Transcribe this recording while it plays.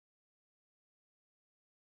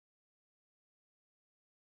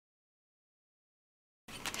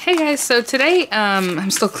Hey guys, so today I'm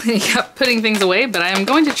still cleaning up, putting things away, but I'm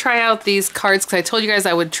going to try out these cards because I told you guys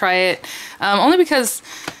I would try it only because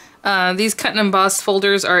these cut and emboss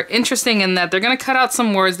folders are interesting in that they're going to cut out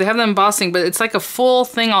some words. They have the embossing, but it's like a full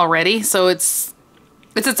thing already, so it's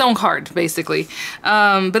its own card basically.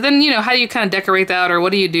 But then, you know, how do you kind of decorate that, or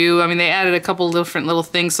what do you do? I mean, they added a couple different little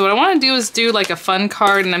things. So what I want to do is do like a fun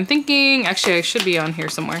card, and I'm thinking, actually I should be on here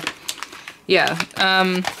somewhere. Yeah.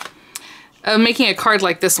 Making a card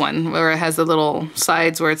like this one, where it has the little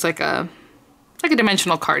sides where it's like a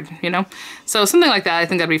dimensional card, you know? So something like that, I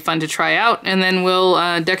think that'd be fun to try out. And then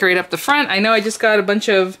we'll decorate up the front. I know I just got a bunch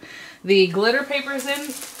of the glitter papers in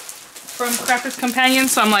from Crafter's Companion,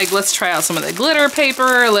 so I'm like, let's try out some of the glitter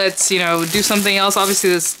paper. Let's, you know, do something else. Obviously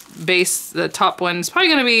this base, the top one, is probably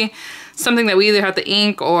gonna be something that we either have to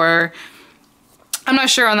ink or... I'm not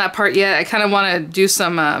sure on that part yet. I kind of want to do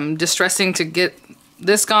some distressing to get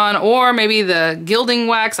this gone, or maybe the gilding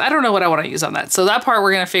wax. I don't know what I want to use on that. So that part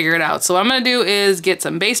we're going to figure it out. So what I'm going to do is get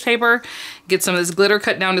some base paper, get some of this glitter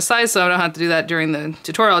cut down to size, so I don't have to do that during the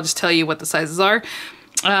tutorial. I'll just tell you what the sizes are.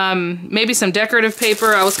 Maybe some decorative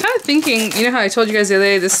paper. I was kind of thinking, you know how I told you guys the other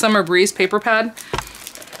day, this Summer Breeze paper pad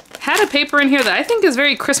had a paper in here that I think is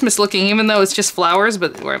very Christmas looking, even though it's just flowers,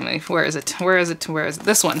 but where is it? Where is it? Where is it?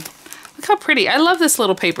 This one. Look how pretty. I love this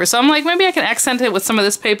little paper. So I'm like, maybe I can accent it with some of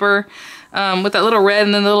this paper. With that little red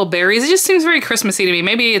and then the little berries. It just seems very Christmassy to me.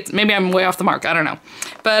 Maybe I'm way off the mark. I don't know.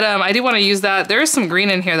 But I do want to use that. There is some green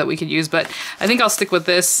in here that we could use, but I think I'll stick with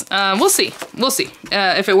this. We'll see. We'll see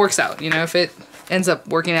if it works out. You know, if it ends up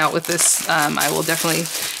working out with this, I will definitely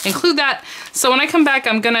include that. So when I come back,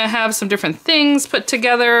 I'm going to have some different things put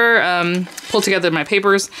together, pull together my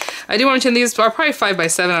papers. I do want to mention these are probably 5 by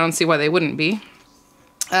 7. I don't see why they wouldn't be.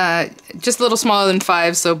 Just a little smaller than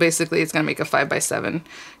 5, so basically it's going to make a 5 by 7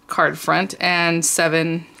 card front, and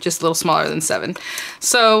 7 just a little smaller than 7.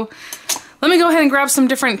 So let me go ahead and grab some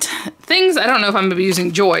different things. I don't know if I'm going to be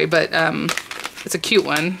using Joy, but it's a cute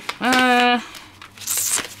one.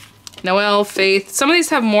 Noel, Faith. Some of these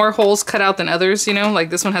have more holes cut out than others, you know, like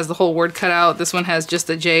this one has the whole word cut out. This one has just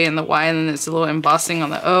the J and the Y, and then it's a little embossing on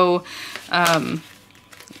the O.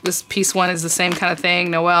 This piece one is the same kind of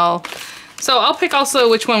thing, Noel. So I'll pick also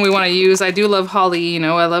which one we want to use. I do love holly, you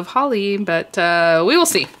know, I love holly, but we will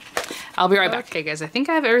see. I'll be right back. Okay guys, I think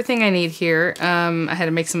I have everything I need here. I had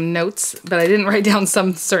to make some notes, but I didn't write down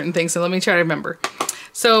some certain things, so let me try to remember.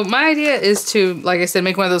 So my idea is to, like I said,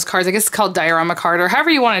 make one of those cards. I guess it's called Diorama card, or however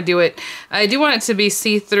you want to do it. I do want it to be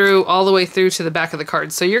see-through all the way through to the back of the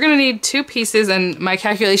card. So you're going to need 2 pieces, and my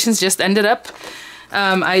calculations just ended up.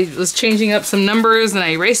 I was changing up some numbers and I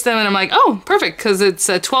erased them, and I'm like, oh, perfect, because it's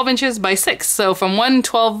 12 inches by 6. So from one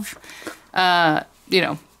 12, you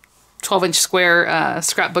know, 12-inch square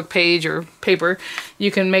scrapbook page or paper, you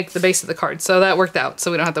can make the base of the card. So that worked out, so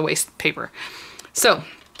we don't have to waste paper. So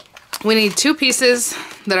we need 2 pieces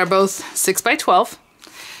that are both 6 by 12.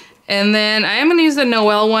 And then I am going to use the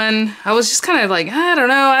Noel one. I was just kind of like, I don't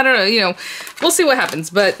know, you know, we'll see what happens,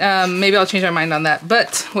 but maybe I'll change my mind on that.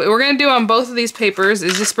 But what we're going to do on both of these papers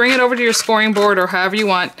is just bring it over to your scoring board or however you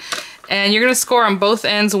want, and you're going to score on both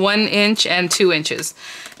ends 1 inch and 2 inches.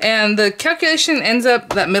 And the calculation ends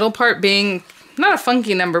up, that middle part, being not a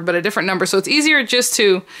funky number, but a different number. So it's easier just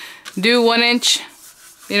to do 1 inch,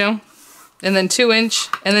 you know, and then 2 inch,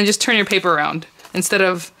 and then just turn your paper around instead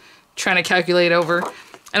of trying to calculate over.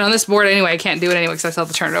 And on this board, anyway, I can't do it anyway because I still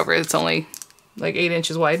have to turn it over. It's only like 8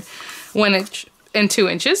 inches wide. 1 inch and 2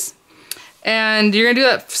 inches. And you're going to do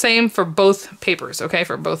that same for both papers, okay?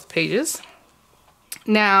 For both pages.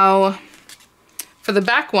 Now, for the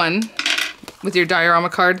back one, with your diorama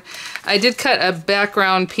card, I did cut a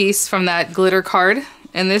background piece from that glitter card.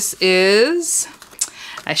 And this is...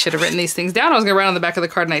 I should have written these things down. I was going to write on the back of the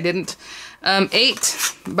card and I didn't.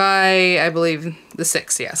 8 by, I believe, the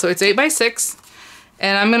 6. Yeah, so it's 8 by 6.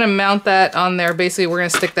 And I'm going to mount that on there. Basically, we're going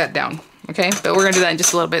to stick that down, okay? But we're going to do that in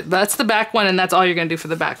just a little bit. That's the back one, and that's all you're going to do for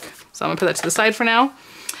the back. So I'm going to put that to the side for now.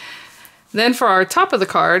 Then for our top of the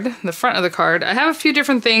card, the front of the card, I have a few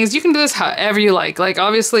different things. You can do this however you like. Like,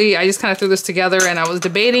 obviously, I just kind of threw this together, and I was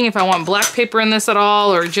debating if I want black paper in this at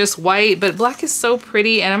all or just white. But black is so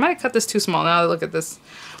pretty, and I might have cut this too small now that I look at this.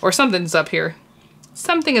 Or something's up here.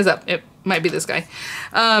 Something is up. It might be this guy.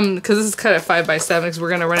 Because this is cut at 5 by 7 because we're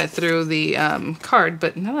going to run it through the card.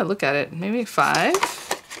 But now that I look at it, maybe 5.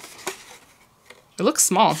 It looks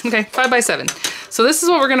small. Okay, 5 by 7. So this is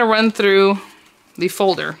what we're going to run through the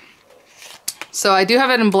folder. So I do have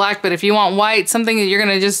it in black, but if you want white, something that you're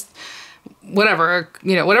going to just, whatever,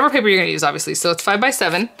 you know, whatever paper you're going to use, obviously. So it's 5 by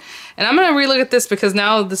 7. And I'm going to relook at this because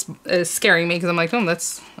now this is scaring me because I'm like, oh,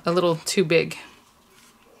 that's a little too big.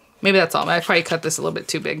 Maybe that's all. I probably cut this a little bit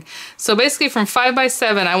too big. So basically from 5 by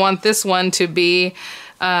 7, I want this one to be,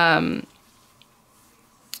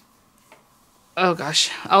 oh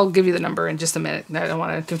gosh, I'll give you the number in just a minute. I don't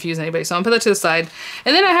want to confuse anybody. So I'm gonna put that to the side.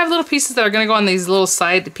 And then I have little pieces that are gonna go on these little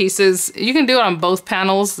side pieces. You can do it on both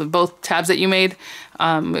panels, both tabs that you made,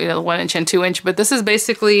 you know, 1 inch and 2 inch. But this is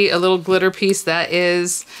basically a little glitter piece that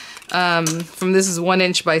is, this is 1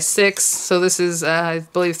 inch by 6. So this is, I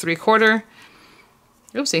believe 3/4.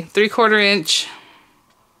 Oopsie, 3/4 inch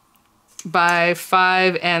by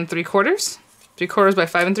 5 3/4. 3/4 by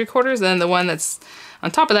 5 3/4. Then the one that's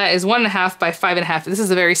on top of that is 1 1/2 by 5 1/2. This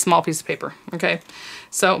is a very small piece of paper. Okay,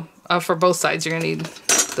 so for both sides, you're gonna need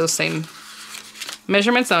those same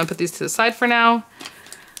measurements. I'm gonna put these to the side for now.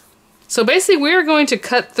 So basically, we're going to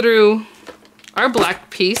cut through our black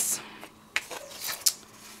piece.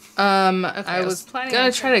 Okay, I was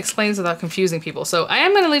gonna try to explain this without confusing people. So I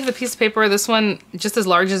am gonna leave the piece of paper, this one, just as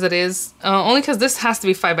large as it is, only because this has to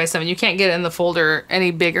be 5 by 7. You can't get it in the folder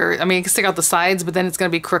any bigger. I mean, you can stick out the sides, but then it's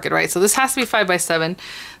gonna be crooked, right? So this has to be 5 by 7.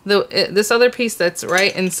 This other piece that's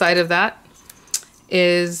right inside of that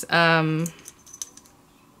is, I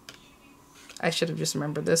should have just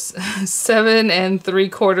remembered this, 7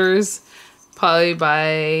 3/4, probably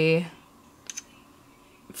by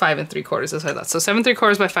 5 3/4, that's what I thought. So 7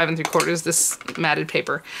 3/4 by 5 3/4, this matted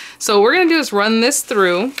paper. So what we're gonna do is run this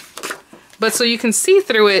through, but so you can see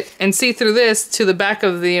through it and see through this to the back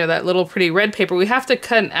of the, you know, that little pretty red paper, we have to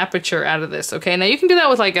cut an aperture out of this, okay? Now you can do that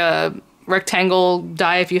with like a rectangle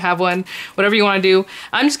die if you have one, whatever you wanna do.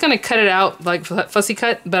 I'm just gonna cut it out like fussy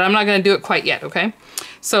cut, but I'm not gonna do it quite yet, okay?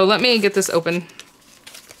 So let me get this open.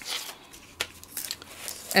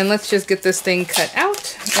 And let's just get this thing cut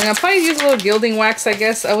out. And I'll probably use a little gilding wax, I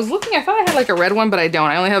guess. I was looking, I thought I had like a red one, but I don't.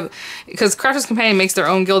 I only have, because Crafters Companion makes their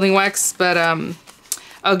own gilding wax. But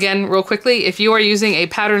again, real quickly, if you are using a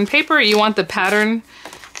pattern paper, you want the pattern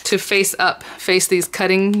to face up, face these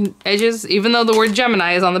cutting edges. Even though the word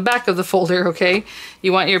Gemini is on the back of the folder, okay?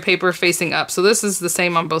 You want your paper facing up. So this is the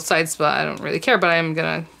same on both sides, but I don't really care. But I'm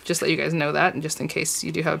gonna just let you guys know that, and just in case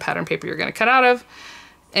you do have a pattern paper you're gonna cut out of.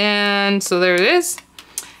 And so there it is.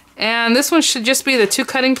 And this one should just be the 2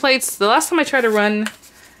 cutting plates. The last time I tried to run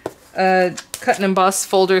a cut and emboss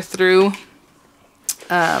folder through,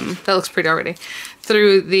 that looks pretty already,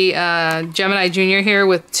 through the Gemini Junior here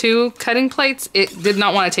with 2 cutting plates, it did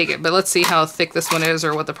not want to take it. But let's see how thick this one is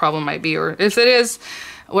or what the problem might be. Or if it is,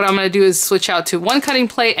 what I'm going to do is switch out to 1 cutting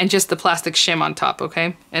plate and just the plastic shim on top,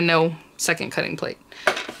 okay? And no second cutting plate.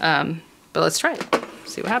 But let's try it,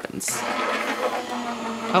 see what happens.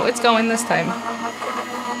 Oh, it's going this time.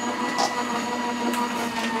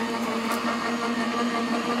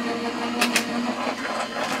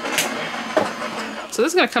 So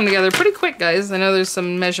this is gonna come together pretty quick, guys. I know there's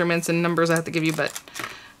some measurements and numbers I have to give you, but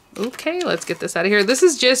okay, let's get this out of here. This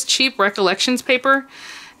is just cheap Recollections paper.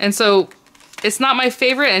 And so it's not my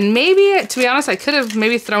favorite, and maybe, to be honest, I could have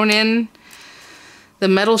maybe thrown in the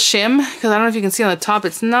metal shim, because I don't know if you can see on the top,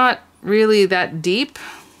 it's not really that deep,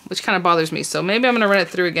 which kind of bothers me. So maybe I'm gonna run it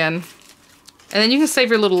through again. And then you can save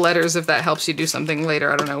your little letters if that helps you do something later.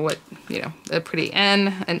 I don't know what, you know, a pretty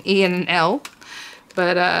N, an E, and an L.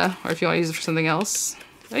 But, or if you want to use it for something else.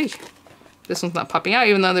 Hey, this one's not popping out,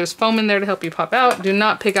 even though there's foam in there to help you pop out. Do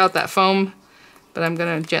not pick out that foam, but I'm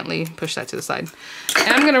gonna gently push that to the side. And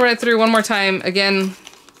I'm gonna run it through one more time. Again,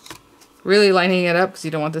 really lining it up because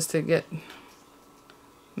you don't want this to get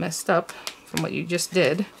messed up from what you just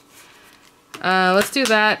did. Let's do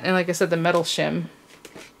that, and like I said, the metal shim.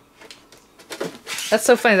 That's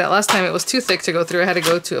so funny that last time it was too thick to go through. I had to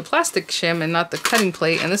go to a plastic shim and not the cutting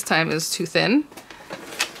plate, and this time it was too thin.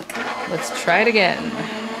 Let's try it again.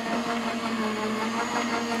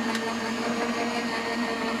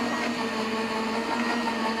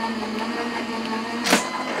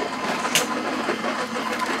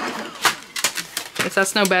 If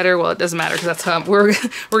that's no better, well, it doesn't matter because that's how we're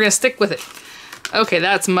gonna stick with it. Okay,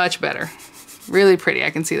 that's much better. Really pretty, I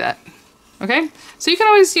can see that. Okay, so you can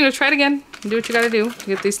always, you know, try it again. Do what you gotta do to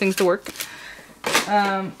get these things to work.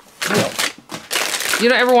 You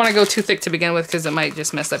don't ever want to go too thick to begin with because it might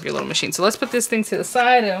just mess up your little machine. So let's put this thing to the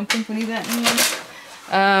side. I don't think we need that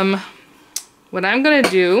anymore. What I'm gonna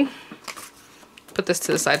do, put this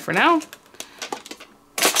to the side for now,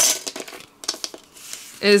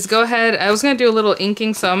 is go ahead. I was gonna do a little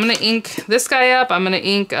inking, so I'm gonna ink this guy up. I'm gonna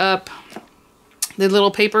ink up the little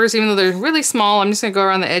papers, even though they're really small. I'm just gonna go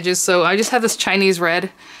around the edges. So I just have this Chinese red,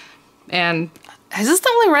 and is this the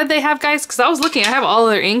only red they have, guys? Because I was looking, I have all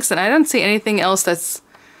of their inks, and I don't see anything else that's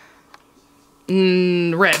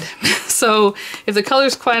red. So if the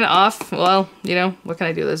color's quite off, well, you know, what can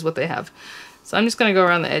I do? That's what they have. So I'm just going to go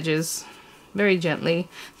around the edges very gently.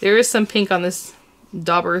 There is some pink on this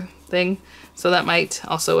dauber thing, so that might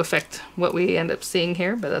also affect what we end up seeing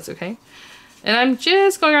here, but that's okay. And I'm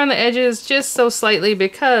just going around the edges just so slightly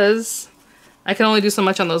because I can only do so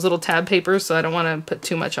much on those little tab papers, so I don't want to put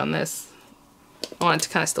too much on this. I want it to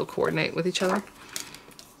kind of still coordinate with each other.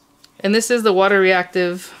 And this is the water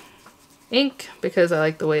reactive ink because I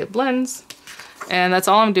like the way it blends. And that's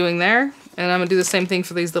all I'm doing there. And I'm going to do the same thing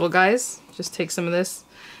for these little guys. Just take some of this.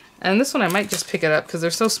 And this one I might just pick it up because they're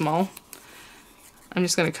so small. I'm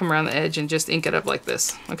just going to come around the edge and just ink it up like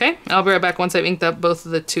this. Okay? I'll be right back once I've inked up both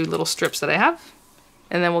of the two little strips that I have.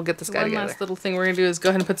 And then we'll get this guy together. One last little thing we're going to do is go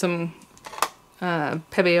ahead and put some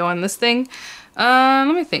Pebeo on this thing. Let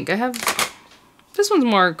me think. I have... This one's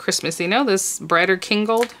more Christmassy, no? This brighter King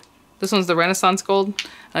Gold. This one's the Renaissance Gold. I don't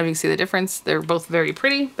know if you can see the difference. They're both very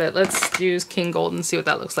pretty, but let's use King Gold and see what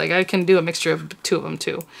that looks like. I can do a mixture of two of them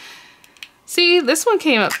too. See, this one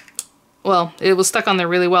came up, well, it was stuck on there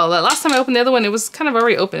really well. The last time I opened the other one, it was kind of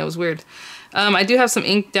already open. It was weird. I do have some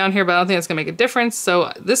ink down here, but I don't think it's gonna make a difference.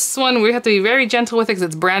 So this one, we have to be very gentle with it because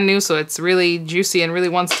it's brand new, so it's really juicy and really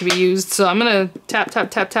wants to be used. So I'm gonna tap,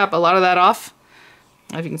 tap, tap, tap a lot of that off.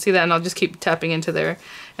 I don't know if you can see that, and I'll just keep tapping into there.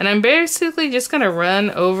 And I'm basically just gonna run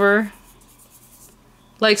over,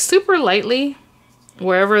 like super lightly,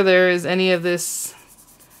 wherever there is any of this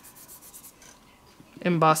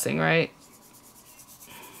embossing, right?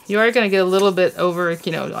 You are gonna get a little bit over,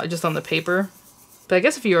 you know, just on the paper. But I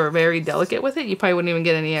guess if you were very delicate with it, you probably wouldn't even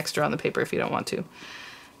get any extra on the paper if you don't want to.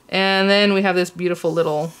 And then we have this beautiful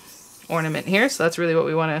little ornament here, so that's really what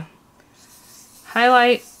we want to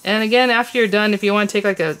highlight. And again, after you're done, if you want to take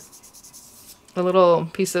like a little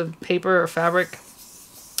piece of paper or fabric,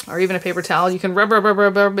 or even a paper towel, you can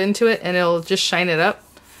rub into it and it'll just shine it up.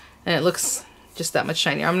 And it looks just that much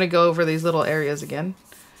shinier. I'm going to go over these little areas again,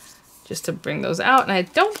 just to bring those out. And I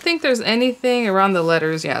don't think there's anything around the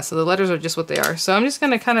letters. Yeah, so the letters are just what they are. So I'm just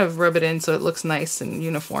going to kind of rub it in so it looks nice and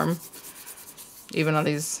uniform, even on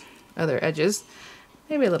these other edges.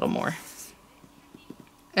 Maybe a little more.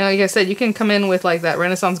 And like I said, you can come in with like that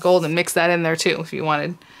Renaissance Gold and mix that in there too if you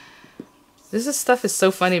wanted. This stuff is so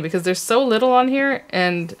funny because there's so little on here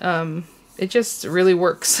and it just really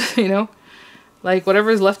works, you know? Like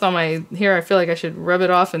whatever's left on my here, I feel like I should rub it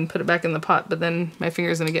off and put it back in the pot, but then my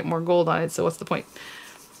finger's gonna get more gold on it, so what's the point?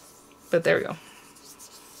 But there we go.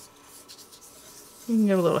 You can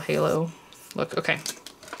give a little halo look. Okay.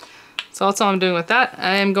 So that's all I'm doing with that.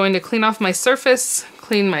 I am going to clean off my surface,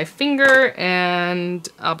 clean my finger, and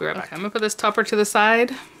I'll be right back. Okay, I'm gonna put this topper to the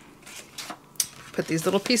side. Put these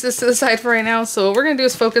little pieces to the side for right now. So what we're gonna do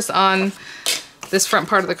is focus on this front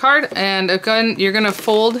part of the card, and again, you're gonna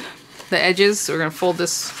fold the edges. So we're gonna fold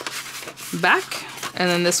this back and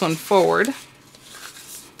then this one forward.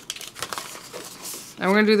 And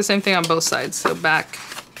we're gonna do the same thing on both sides. So back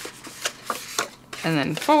and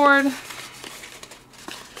then forward.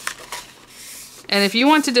 And if you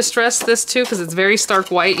want to distress this too, because it's very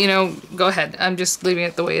stark white, you know, go ahead. I'm just leaving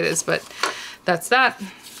it the way it is, but that's that.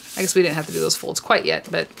 I guess we didn't have to do those folds quite yet,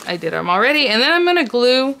 but I did them already. And then I'm gonna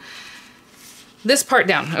glue this part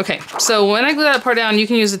down. Okay, so when I glue that part down, you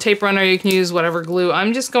can use a tape runner, you can use whatever glue.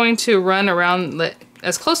 I'm just going to run around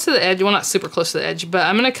as close to the edge, well not super close to the edge, but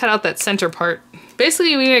I'm gonna cut out that center part.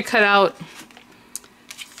 Basically we need to cut out,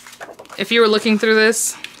 if you were looking through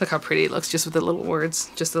this, look how pretty it looks just with the little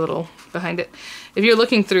words, just a little behind it. If you're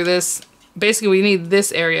looking through this, basically we need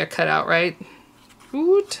this area cut out, right?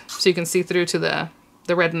 So you can see through to the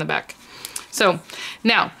red in the back. So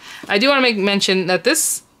now, I do want to make mention that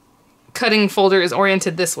this cutting folder is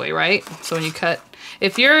oriented this way, right? So when you cut,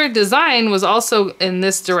 if your design was also in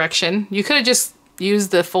this direction, you could have just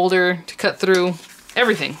used the folder to cut through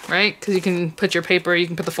everything, right? Because you can put your paper, you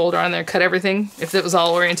can put the folder on there, cut everything if it was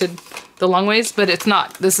all oriented the long ways, but it's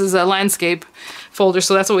not. This is a landscape folder,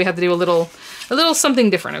 so that's what we have to do, a little something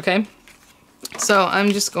different, okay? So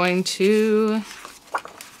I'm just going to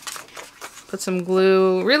put some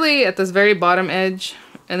glue really at this very bottom edge,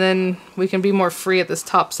 and then we can be more free at this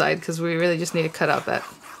top side because we really just need to cut out that.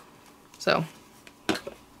 So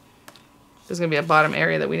there's gonna be a bottom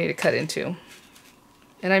area that we need to cut into.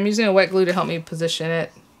 And I'm using a wet glue to help me position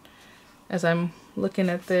it as I'm looking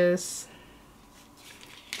at this.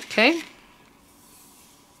 Okay.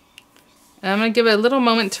 And I'm gonna give it a little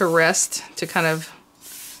moment to rest, to kind of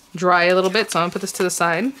dry a little bit. So I'm gonna put this to the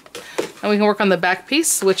side. And we can work on the back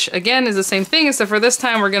piece, which again is the same thing, except for this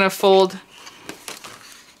time we're gonna fold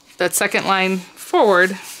that second line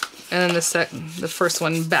forward and then the first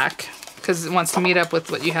one back, because it wants to meet up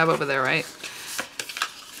with what you have over there, right?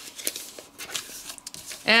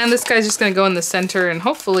 And this guy's just gonna go in the center, and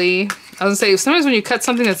hopefully I was gonna say, sometimes when you cut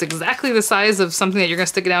something that's exactly the size of something that you're gonna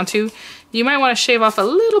stick it down to, you might want to shave off a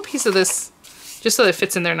little piece of this just so that it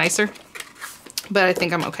fits in there nicer. But I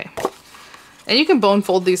think I'm okay. And you can bone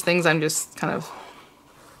fold these things. I'm just kind of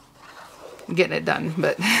getting it done.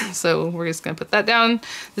 But so we're just gonna put that down.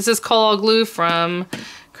 This is Call All Glue from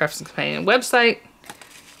Craftsman's Companion website.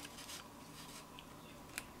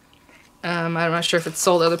 I'm not sure if it's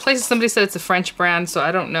sold other places. Somebody said it's a French brand, so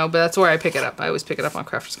I don't know, but that's where I pick it up. I always pick it up on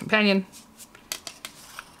Crafter's Companion.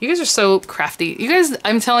 You guys are so crafty. You guys,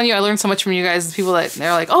 I'm telling you, I learned so much from you guys. The people that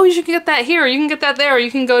they're like, oh, you should get that here, or you can get that there, or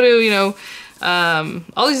you can go to, you know,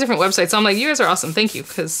 all these different websites. So I'm like, you guys are awesome. Thank you,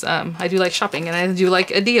 because I do like shopping, and I do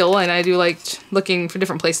like a deal, and I do like looking for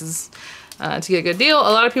different places to get a good deal.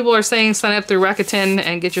 A lot of people are saying sign up through Rakuten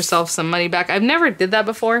and get yourself some money back. I've never did that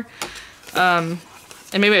before.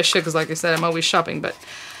 And maybe I should, because like I said, I'm always shopping, but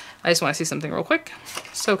I just want to see something real quick.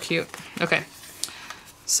 So cute. Okay.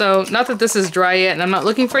 So, not that this is dry yet, and I'm not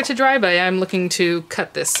looking for it to dry, but I am looking to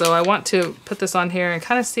cut this. So I want to put this on here and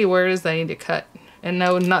kind of see where it is that I need to cut. And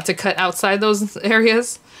no, not to cut outside those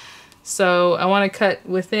areas. So I want to cut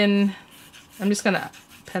within, I'm just going to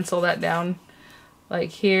pencil that down like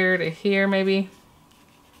here to here maybe.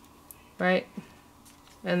 Right?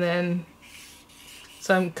 And then...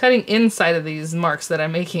 so I'm cutting inside of these marks that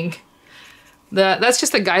I'm making. That's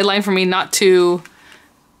just a guideline for me not to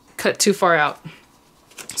cut too far out.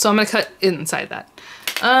 So I'm gonna cut inside that.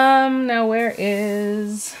 Now where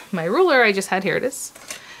is my ruler I just had? Here it is.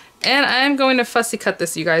 And I'm going to fussy cut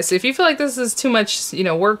this, you guys. So if you feel like this is too much, you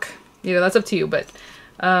know, work, you know, that's up to you, but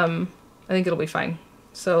I think it'll be fine.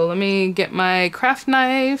 So let me get my craft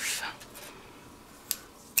knife.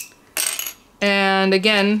 And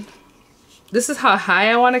again, this is how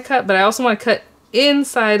high I want to cut, but I also want to cut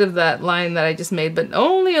inside of that line that I just made, but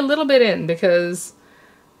only a little bit in, because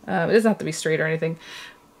it doesn't have to be straight or anything.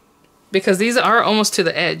 Because these are almost to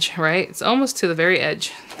the edge, right? It's almost to the very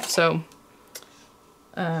edge. So,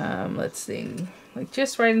 let's see. Like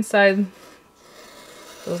just right inside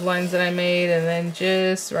those lines that I made, and then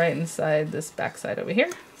just right inside this back side over here.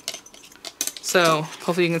 So,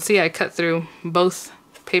 hopefully you can see I cut through both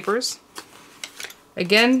papers.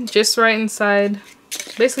 Again, just right inside,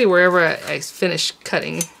 basically wherever I finish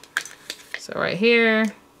cutting. So right here,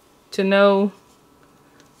 to know,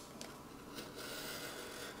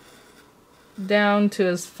 down to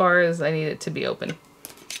as far as I need it to be open.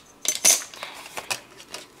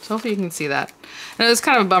 So hopefully you can see that. And it was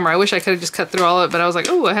kind of a bummer. I wish I could have just cut through all of it, but I was like,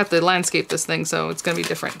 oh, I have to landscape this thing, so it's going to be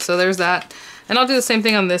different. So there's that. And I'll do the same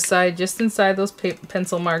thing on this side, just inside those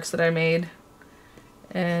pencil marks that I made.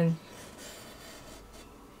 And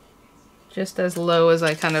just as low as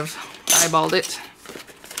I kind of eyeballed it.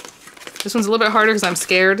 This one's a little bit harder because I'm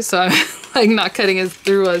scared, so I'm like not cutting as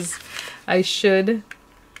through as I should.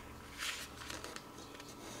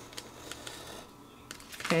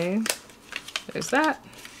 Okay, there's that.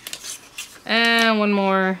 And one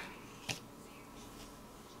more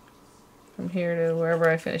from here to wherever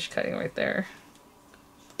I finish cutting right there.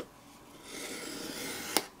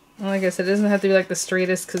 Well, like I said, it doesn't have to be like the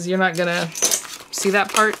straightest because you're not gonna see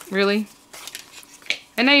that part really.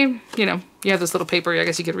 And now you know, you have this little paper. I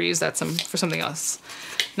guess you could reuse that for something else.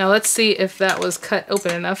 Now let's see if that was cut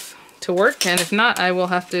open enough to work. And if not, I will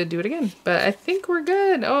have to do it again. But I think we're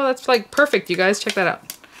good. Oh, that's like perfect, you guys. Check that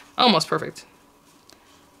out. Almost perfect.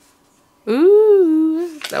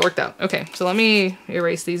 Ooh, that worked out. Okay, so let me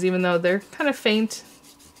erase these even though they're kind of faint.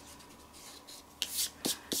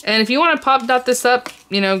 And if you want to pop dot this up,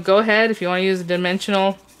 you know, go ahead. If you want to use a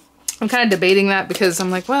dimensional. I'm kind of debating that because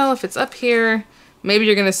I'm like, well, if it's up here, maybe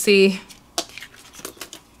you're going to see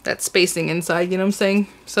that spacing inside, you know what I'm saying?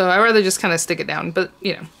 So I'd rather just kind of stick it down, but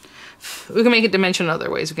you know, we can make it dimensional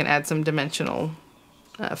other ways. We can add some dimensional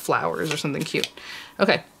flowers or something cute.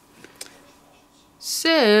 Okay.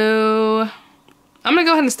 So I'm going to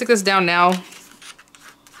go ahead and stick this down now.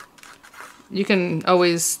 You can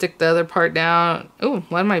always stick the other part down. Oh,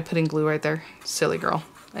 why am I putting glue right there? Silly girl.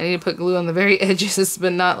 I need to put glue on the very edges,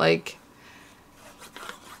 but not like,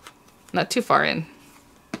 not too far in.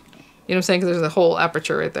 You know what I'm saying? Because there's a whole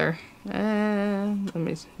aperture right there. Let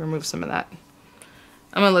me remove some of that.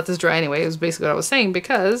 I'm going to let this dry anyway. It was basically what I was saying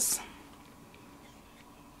because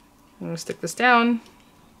I'm going to stick this down.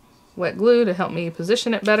 Wet glue to help me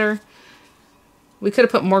position it better. We could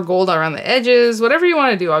have put more gold around the edges. Whatever you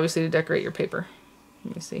want to do, obviously, to decorate your paper.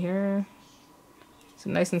 Let me see here. It's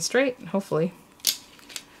nice and straight, hopefully.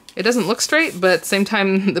 It doesn't look straight, but at the same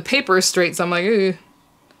time, the paper is straight, so I'm like, ooh.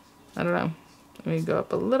 I don't know. Let me go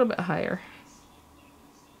up a little bit higher.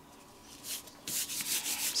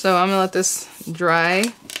 So I'm gonna let this dry.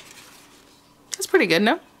 That's pretty good,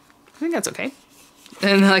 no? think that's okay.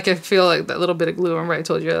 And like I feel like that little bit of glue, remember I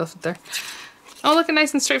told you I left it there. Oh, looking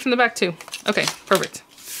nice and straight from the back too. Okay, perfect.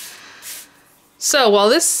 So while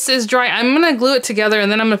this is dry, I'm gonna glue it together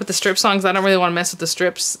and then I'm gonna put the strips on because I don't really want to mess with the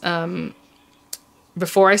strips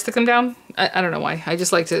before I stick them down. I don't know why. I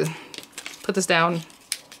just like to put this down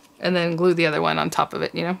and then glue the other one on top of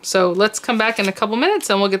it, you know? So let's come back in a couple minutes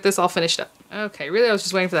and we'll get this all finished up. Okay, really I was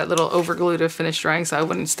just waiting for that little over glue to finish drying so I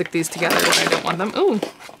wouldn't stick these together when I don't want them. Ooh,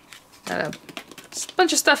 got a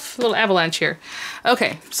bunch of stuff, a little avalanche here.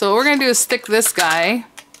 Okay, so what we're gonna do is stick this guy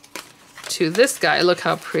to this guy. Look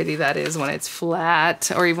how pretty that is when it's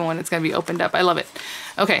flat or even when it's gonna be opened up. I love it.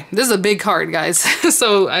 Okay, this is a big card, guys.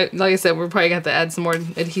 So like I said, we're probably gonna have to add some more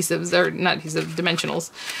adhesives, or not adhesive,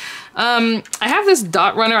 dimensionals. I have this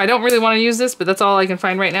dot runner. I don't really want to use this, but that's all I can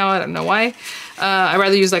find right now. I don't know why. I'd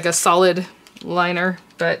rather use like a solid liner,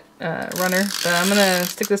 but runner. But I'm gonna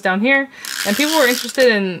stick this down here. And people were interested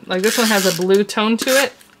in, like, this one has a blue tone to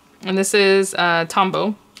it. And this is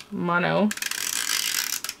Tombow Mono.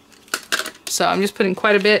 So I'm just putting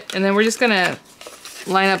quite a bit, and then we're just gonna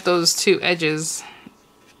line up those two edges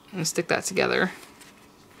and stick that together.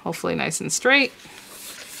 Hopefully nice and straight.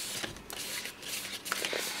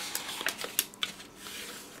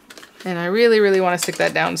 And I really, really want to stick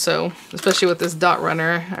that down, so especially with this dot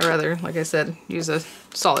runner, I'd rather, like I said, use a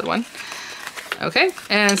solid one. Okay,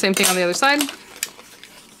 and same thing on the other side.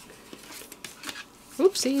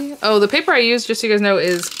 Oopsie. Oh, the paper I used, just so you guys know,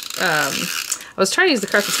 is I was trying to use the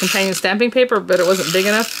Crafter's Companion stamping paper, but it wasn't big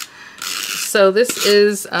enough. So this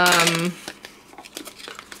is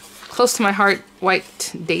Close to My Heart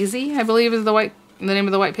White Daisy, I believe is the name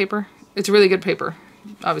of the white paper. It's really good paper.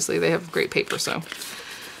 Obviously, they have great paper, so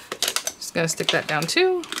just gonna stick that down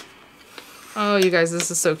too. Oh, you guys,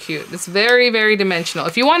 this is so cute. It's very, very dimensional.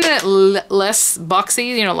 If you want it less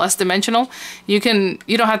boxy, you know, less dimensional, you don't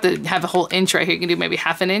have to have a whole inch right here. You can do maybe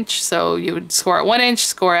 ½ an inch. So you would score at 1 inch,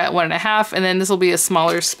 score at 1.5, and then this will be a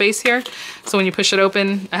smaller space here. So when you push it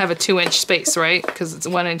open, I have a 2-inch space, right? Because it's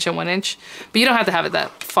 1 inch and 1 inch. But you don't have to have it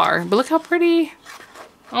that far. But look how pretty.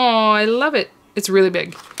 Oh, I love it. It's really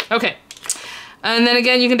big. Okay. And then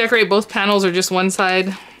again, you can decorate both panels or just one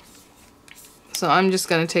side. So I'm just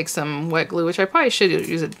going to take some wet glue, which I probably should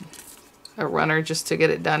use a runner just to get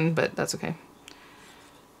it done, but that's okay.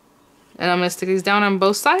 And I'm going to stick these down on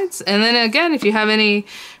both sides. And then again, if you have any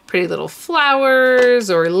pretty little flowers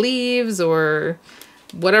or leaves or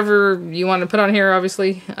whatever you want to put on here,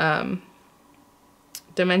 obviously,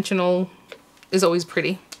 dimensional is always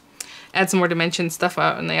pretty. Add some more dimension stuff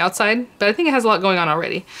out on the outside, but I think it has a lot going on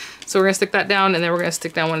already. So we're going to stick that down, and then we're going to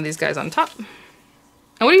stick down one of these guys on top.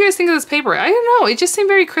 And what do you guys think of this paper? I don't know. It just seemed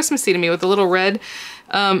very Christmassy to me with the little red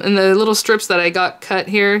and the little strips that I got cut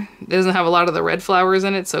here. It doesn't have a lot of the red flowers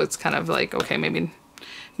in it, so it's kind of like, okay, maybe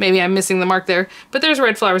I'm missing the mark there. But there's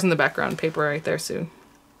red flowers in the background paper right there, too.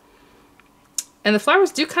 And the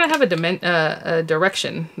flowers do kind of have a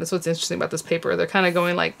direction. That's what's interesting about this paper. They're kind of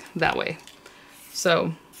going like that way.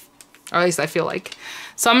 So, or at least I feel like.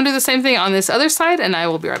 So I'm gonna do the same thing on this other side, and I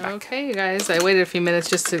will be right back. Okay, you guys, I waited a few minutes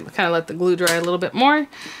just to kind of let the glue dry a little bit more.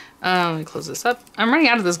 Let me close this up. I'm running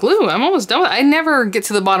out of this glue. I'm almost done with it. I never get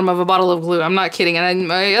to the bottom of a bottle of glue. I'm not kidding. And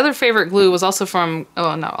my other favorite glue was also from,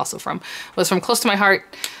 was from Close to My Heart.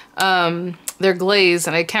 Their glaze,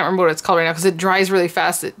 and I can't remember what it's called right now because it dries really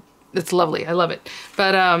fast. It's lovely. I love it.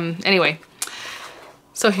 But anyway,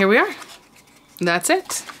 so here we are. That's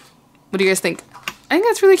it. What do you guys think? I think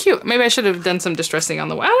that's really cute. Maybe I should have done some distressing on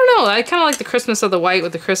the white. I don't know. I kind of like the crispness of the white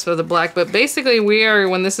with the crisp of the black. But basically,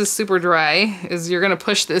 when this is super dry, is you're going to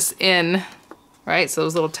push this in, right? So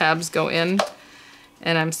those little tabs go in.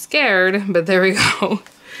 And I'm scared, but there we go.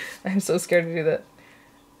 I'm so scared to do that.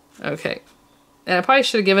 Okay. And I probably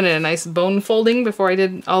should have given it a nice bone folding before I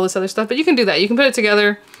did all this other stuff. But you can do that. You can put it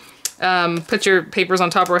together, put your papers on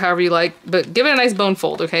top or however you like. But give it a nice bone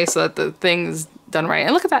fold, okay? So that the thing is done right.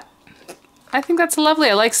 And look at that. I think that's lovely.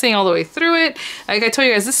 I like seeing all the way through it. Like I told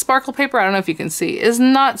you guys, this sparkle paper, I don't know if you can see, is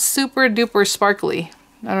not super duper sparkly.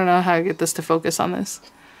 I don't know how to get this to focus on this.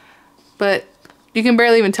 But you can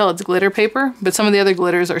barely even tell it's glitter paper, but some of the other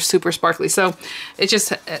glitters are super sparkly. So it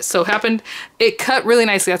just so happened. It cut really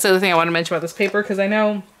nicely. That's the other thing I want to mention about this paper, because I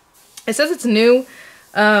know it says it's new.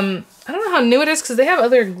 I don't know how new it is, because they have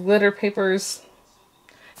other glitter papers.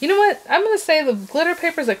 You know what? I'm going to say the glitter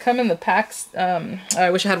papers that come in the packs, I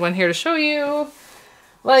wish I had one here to show you.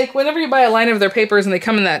 Like, whenever you buy a line of their papers and they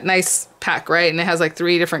come in that nice pack, right? And it has like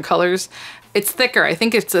 3 different colors. It's thicker. I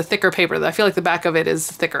think it's a thicker paper. I feel like the back of it is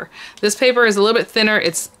thicker. This paper is a little bit thinner.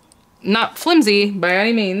 It's not flimsy by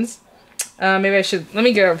any means. Maybe I should, let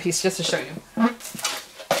me get a piece just to show you.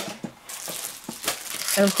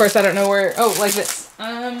 And of course, I don't know where, oh, like this.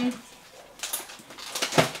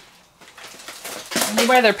 You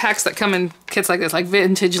buy their packs that come in kits like this, like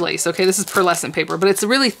vintage lace. Okay, this is pearlescent paper, but it's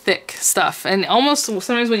really thick stuff. And almost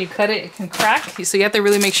sometimes when you cut it, it can crack. So you have to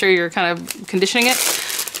really make sure you're kind of conditioning it.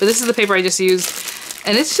 But this is the paper I just used.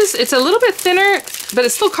 And it's just, it's a little bit thinner, but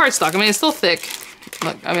it's still cardstock. I mean, it's still thick.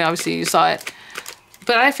 Look, I mean, obviously you saw it.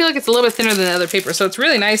 But I feel like it's a little bit thinner than the other paper. So it's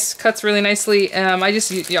really nice, cuts really nicely. I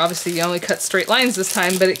just, obviously you only cut straight lines this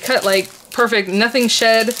time, but it cut like perfect, nothing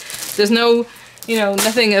shed. There's no, you know,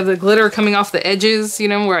 nothing of the glitter coming off the edges, you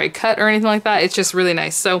know, where I cut or anything like that. It's just really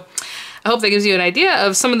nice. So I hope that gives you an idea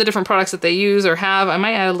of some of the different products that they use or have. I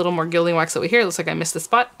might add a little more gilding wax over here. It looks like I missed a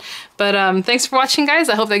spot. But thanks for watching, guys.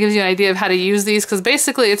 I hope that gives you an idea of how to use these, because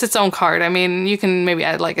basically it's its own card. I mean, you can maybe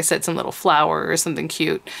add, like I said, some little flower or something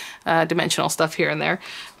cute, dimensional stuff here and there.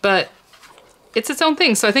 But it's its own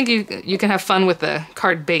thing. So I think you can have fun with the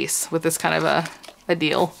card base with this kind of a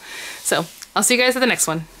deal. So I'll see you guys at the next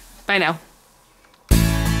one. Bye now.